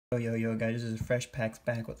Yo guys, this is Fresh Packs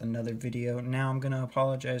back with another video. Now I'm gonna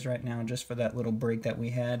apologize right now just for that little break that we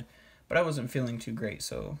had, but I wasn't feeling too great,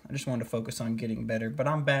 so I just wanted to focus on getting better. But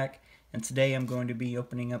I'm back, and today I'm going to be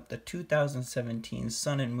opening up the 2017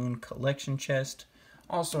 Sun and Moon Collection Chest,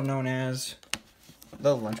 also known as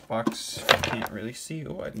the Lunchbox. I can't really see.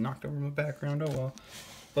 Oh, I knocked over my background. Oh well.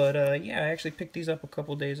 But yeah, I actually picked these up a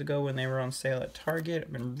couple days ago when they were on sale at Target.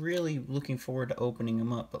 I've been really looking forward to opening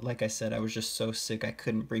them up, but like I said, I was just so sick I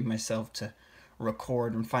couldn't bring myself to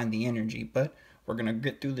record and find the energy. But we're going to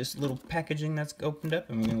get through this little packaging that's opened up,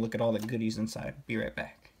 and we're going to look at all the goodies inside. Be right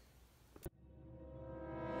back.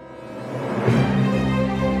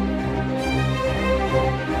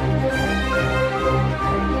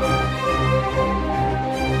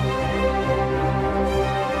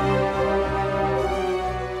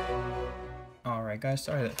 Guys,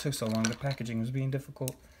 sorry that took so long. The packaging was being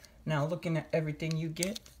difficult. Now, looking at everything you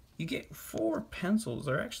get 4 pencils.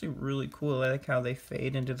 They're actually really cool. I like how they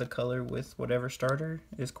fade into the color with whatever starter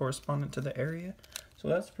is correspondent to the area. So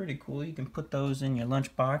that's pretty cool. You can put those in your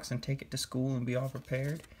lunchbox and take it to school and be all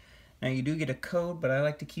prepared. Now, you do get a code, but I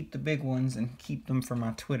like to keep the big ones and keep them for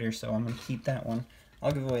my Twitter, so I'm going to keep that one.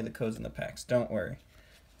 I'll give away the codes in the packs, don't worry.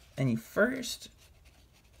 And the first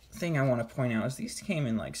thing I want to point out is these came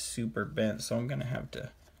in like super bent, so I'm gonna have to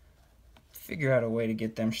figure out a way to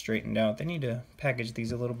get them straightened out. They need to package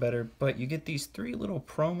these a little better, but you get these 3 little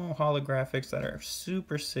promo holographics that are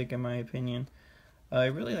super sick in my opinion. I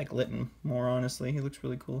really like Litton more, honestly. He looks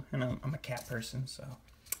really cool, and I'm a cat person, so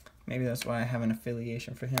maybe that's why I have an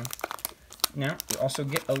affiliation for him. Now you also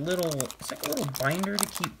get a little, it's like a little binder to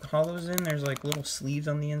keep hollows in. There's like little sleeves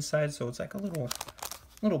on the inside, so it's like a little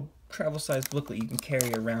travel size booklet you can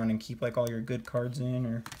carry around and keep like all your good cards in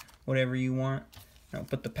or whatever you want. Now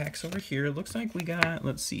put the packs over here. It looks like we got,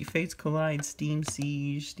 let's see, Fates Collide, Steam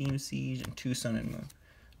Siege, and 2 Sun and Moon.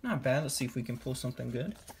 Not bad. Let's see if we can pull something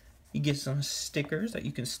good. You get some stickers that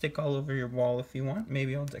you can stick all over your wall if you want.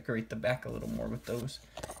 Maybe I'll decorate the back a little more with those.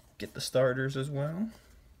 Get the starters as well.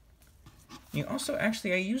 You also,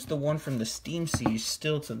 actually, I used the one from the Steam Siege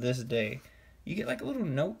still to this day. You get like a little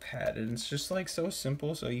notepad, and it's just like so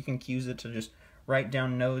simple, so you can use it to just write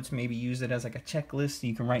down notes, maybe use it as like a checklist.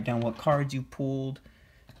 You can write down what cards you pulled.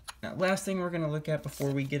 Now, last thing we're going to look at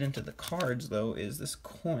before we get into the cards, though, is this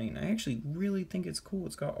coin. I actually really think it's cool.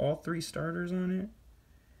 It's got all 3 starters on it,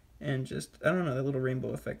 and just, I don't know, that little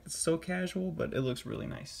rainbow effect. It's so casual, but it looks really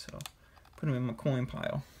nice, so put them in my coin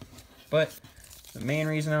pile. But the main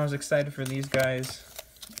reason I was excited for these guys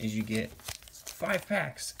is you get 5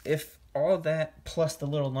 packs. If all that plus the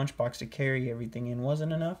little lunchbox to carry everything in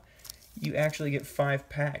wasn't enough, you actually get 5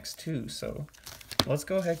 packs too. So let's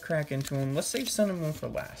go ahead, crack into them. Let's save Sun and Moon for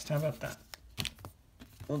last. How about that?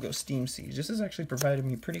 We'll go Steam Siege. This has actually provided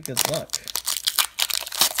me pretty good luck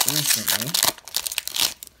recently.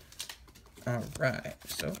 Alright,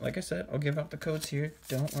 so like I said, I'll give out the codes here,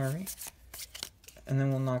 don't worry. And then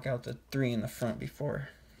we'll knock out the 3 in the front before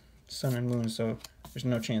Sun and Moon, so there's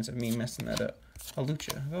no chance of me messing that up.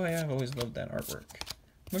 Alucha. Oh yeah, I've always loved that artwork.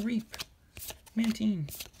 Mareep, Mantine,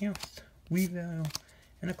 Youth, Weavile,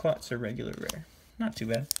 and a Klotz are regular rare. Not too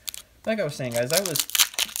bad. Like I was saying, guys, I was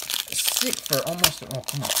sick for almost,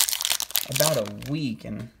 about a week,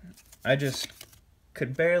 and I just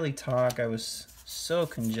could barely talk. I was so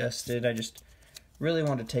congested. I just really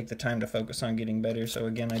wanted to take the time to focus on getting better. So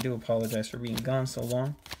again, I do apologize for being gone so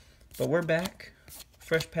long. But we're back.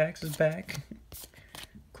 Fresh Packs is back.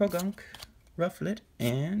 Krogunk, Rufflet,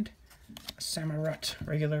 and a Samurott,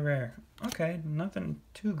 regular rare. Okay, nothing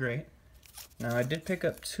too great. Now, I did pick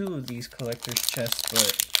up 2 of these collector's chests,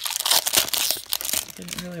 but I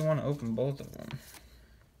didn't really want to open both of them.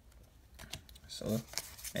 So,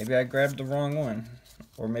 maybe I grabbed the wrong one.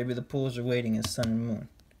 Or maybe the pools are waiting as Sun and Moon.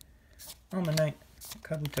 Almanite,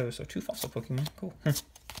 Kabuto, so 2 fossil Pokemon, cool.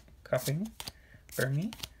 Coughing,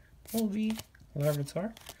 Burmy, Volby,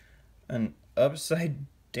 Larvitar, an upside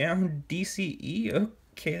down DCE,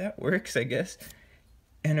 okay, that works, I guess.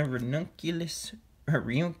 And a Ranunculus, that's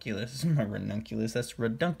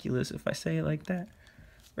Redunculus if I say it like that.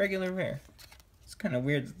 Regular rare. It's kind of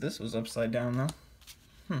weird that this was upside down,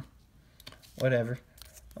 though. Whatever.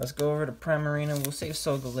 Let's go over to Primarina. We'll save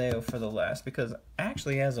Solgaleo for the last, because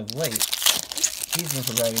actually, as of late, he's been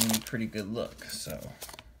providing me pretty good luck. So,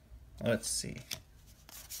 let's see.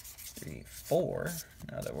 3, 4.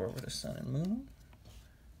 Now that we're over to Sun and Moon.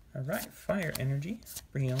 Alright, Fire Energy,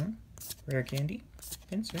 Brionne, Rare Candy,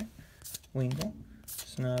 Pinsir, Wingull,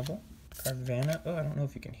 Snubble, Carvanha. Oh, I don't know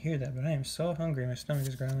if you can hear that, but I am so hungry. My stomach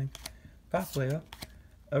is growling. Poplio,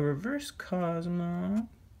 a Reverse Cosmo,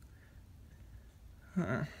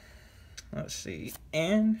 Let's see.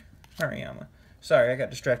 And Hariyama. Sorry, I got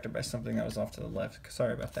distracted by something that was off to the left.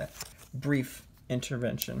 Sorry about that. Brief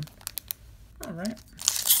intervention. Alright.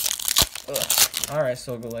 Alright,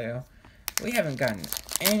 Solgaleo. We haven't gotten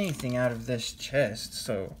anything out of this chest,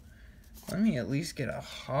 so let me at least get a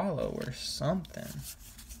holo or something.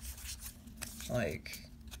 Like,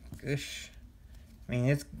 gosh. I mean,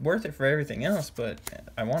 it's worth it for everything else, but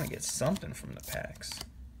I want to get something from the packs.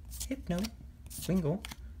 Hypno, Wingull,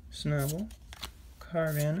 Snubble,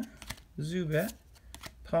 Carvanha, Zubat,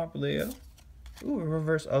 Poplio, ooh, a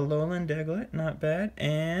reverse Alolan Diglett, not bad,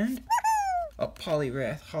 and a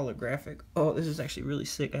Poliwrath holographic. Oh, this is actually really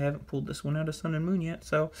sick. I haven't pulled this one out of Sun and Moon yet,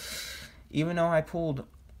 so even though I pulled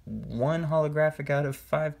one holographic out of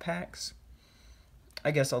 5 packs,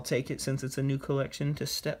 I guess I'll take it since it's a new collection to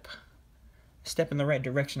step in the right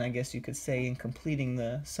direction, I guess you could say, in completing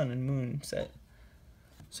the Sun and Moon set.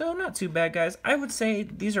 So not too bad, guys. I would say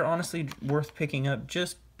these are honestly worth picking up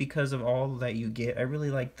just because of all that you get. I really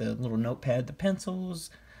like the little notepad, the pencils,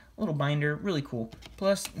 little binder, really cool.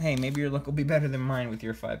 Plus, hey, maybe your luck will be better than mine with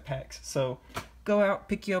your 5 packs. So go out,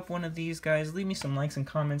 pick you up one of these, guys. Leave me some likes and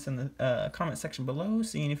comments in the comment section below,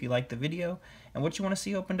 seeing if you liked the video and what you want to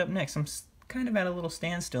see opened up next. I'm kind of at a little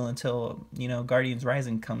standstill until, you know, Guardians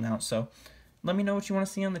Rising come out, so let me know what you want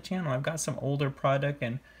to see on the channel. I've got some older product,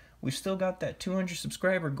 and we've still got that 200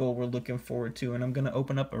 subscriber goal we're looking forward to, and I'm going to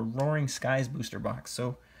open up a Roaring Skies booster box.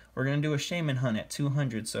 So we're going to do a Shaman hunt at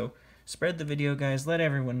 200, so spread the video, guys. Let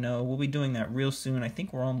everyone know. We'll be doing that real soon. I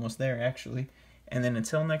think we're almost there, actually. And then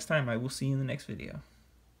until next time, I will see you in the next video.